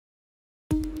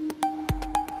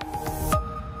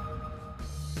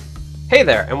Hey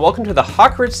there, and welcome to the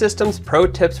Hawk Ridge Systems Pro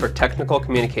Tips for Technical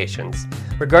Communications.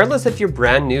 Regardless if you're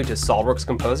brand new to SOLIDWORKS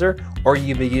Composer or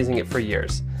you've been using it for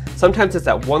years, sometimes it's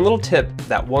that one little tip,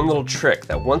 that one little trick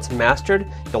that once mastered,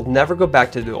 you'll never go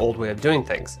back to the old way of doing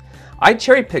things. I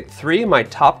cherry-picked 3 of my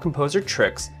top Composer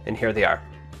tricks, and here they are.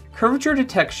 Curvature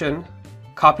detection,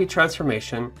 copy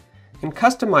transformation, and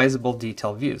customizable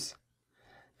detail views.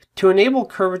 To enable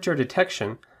curvature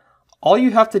detection, all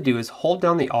you have to do is hold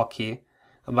down the Alt key,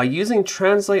 and by using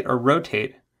Translate or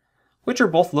Rotate, which are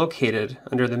both located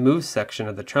under the Move section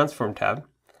of the Transform tab,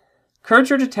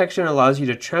 curvature detection allows you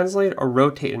to translate or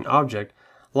rotate an object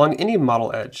along any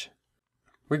model edge,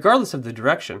 regardless of the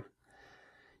direction.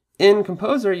 In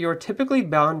Composer, you are typically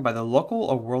bound by the local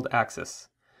or world axis.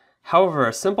 However,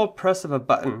 a simple press of a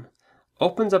button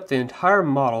opens up the entire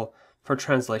model for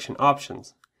translation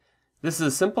options. This is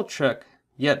a simple trick,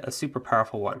 yet a super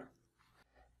powerful one.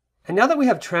 And now that we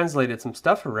have translated some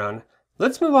stuff around,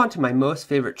 let's move on to my most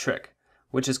favorite trick,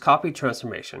 which is copy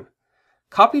transformation.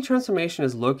 Copy transformation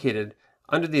is located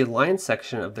under the Align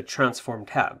section of the Transform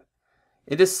tab.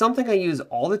 It is something I use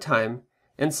all the time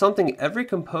and something every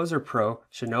Composer Pro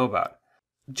should know about.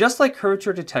 Just like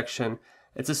curvature detection,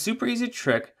 it's a super easy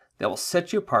trick that will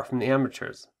set you apart from the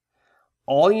amateurs.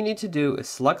 All you need to do is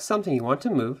select something you want to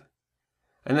move,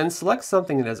 and then select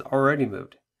something that is already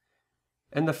moved.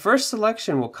 And the first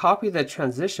selection will copy that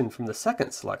transition from the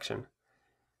second selection.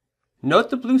 Note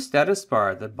the blue status bar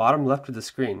at the bottom left of the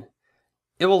screen.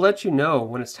 It will let you know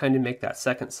when it's time to make that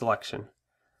second selection.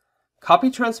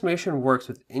 Copy transformation works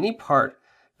with any part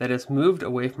that is moved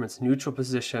away from its neutral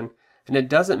position, and it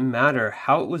doesn't matter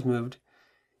how it was moved.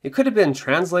 It could have been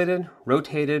translated,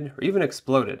 rotated, or even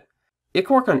exploded. It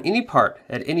can work on any part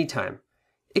at any time.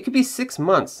 It could be 6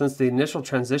 months since the initial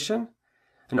transition,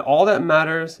 and all that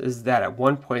matters is that at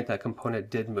one point that component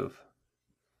did move.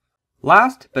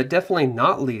 Last, but definitely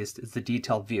not least, is the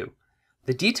detail view.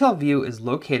 The detail view is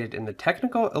located in the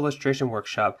Technical Illustration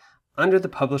Workshop under the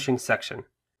Publishing section.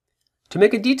 To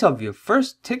make a detail view,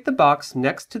 first tick the box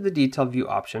next to the detail view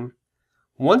option.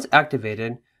 Once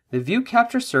activated, the view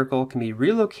capture circle can be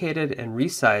relocated and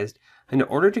resized in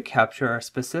order to capture a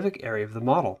specific area of the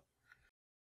model.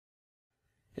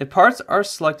 If parts are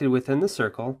selected within the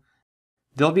circle,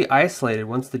 they'll be isolated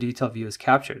once the detail view is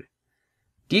captured.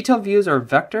 Detail views are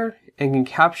vector and can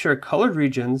capture colored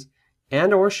regions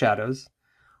and/or shadows.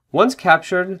 Once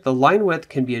captured, the line width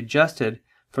can be adjusted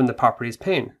from the Properties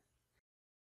pane.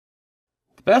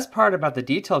 The best part about the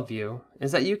detail view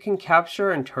is that you can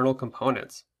capture internal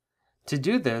components. To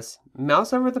do this,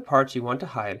 mouse over the parts you want to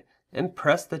hide and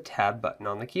press the Tab button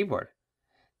on the keyboard.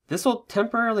 This will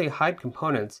temporarily hide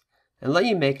components and let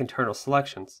you make internal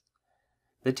selections.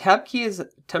 The Tab key is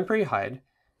temporary hide,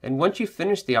 and once you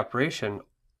finish the operation,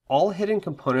 all hidden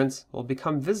components will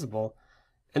become visible,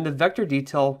 and the vector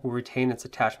detail will retain its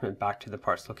attachment back to the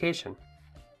part's location.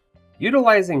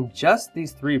 Utilizing just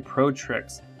these 3 pro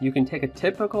tricks, you can take a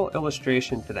typical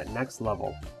illustration to that next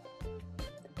level.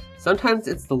 Sometimes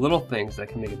it's the little things that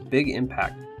can make a big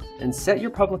impact and set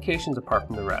your publications apart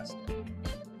from the rest.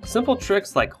 Simple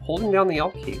tricks like holding down the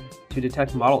Alt key to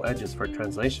detect model edges for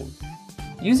translation,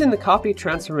 using the copy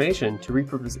transformation to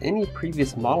repurpose any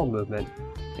previous model movement,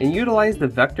 and utilize the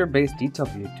vector-based detail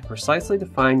view to precisely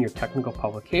define your technical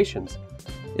publications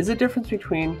is the difference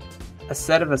between a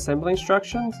set of assembly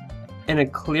instructions and a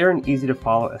clear and easy to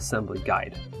follow assembly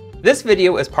guide. This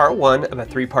video is part 1 of a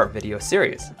 3-part video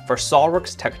series for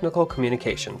SOLIDWORKS Technical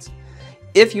Communications.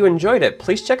 If you enjoyed it,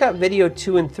 please check out video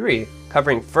 2 and 3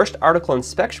 covering first article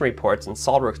inspection reports in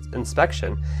SOLIDWORKS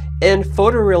Inspection and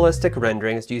photorealistic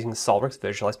renderings using SOLIDWORKS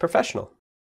Visualize Professional.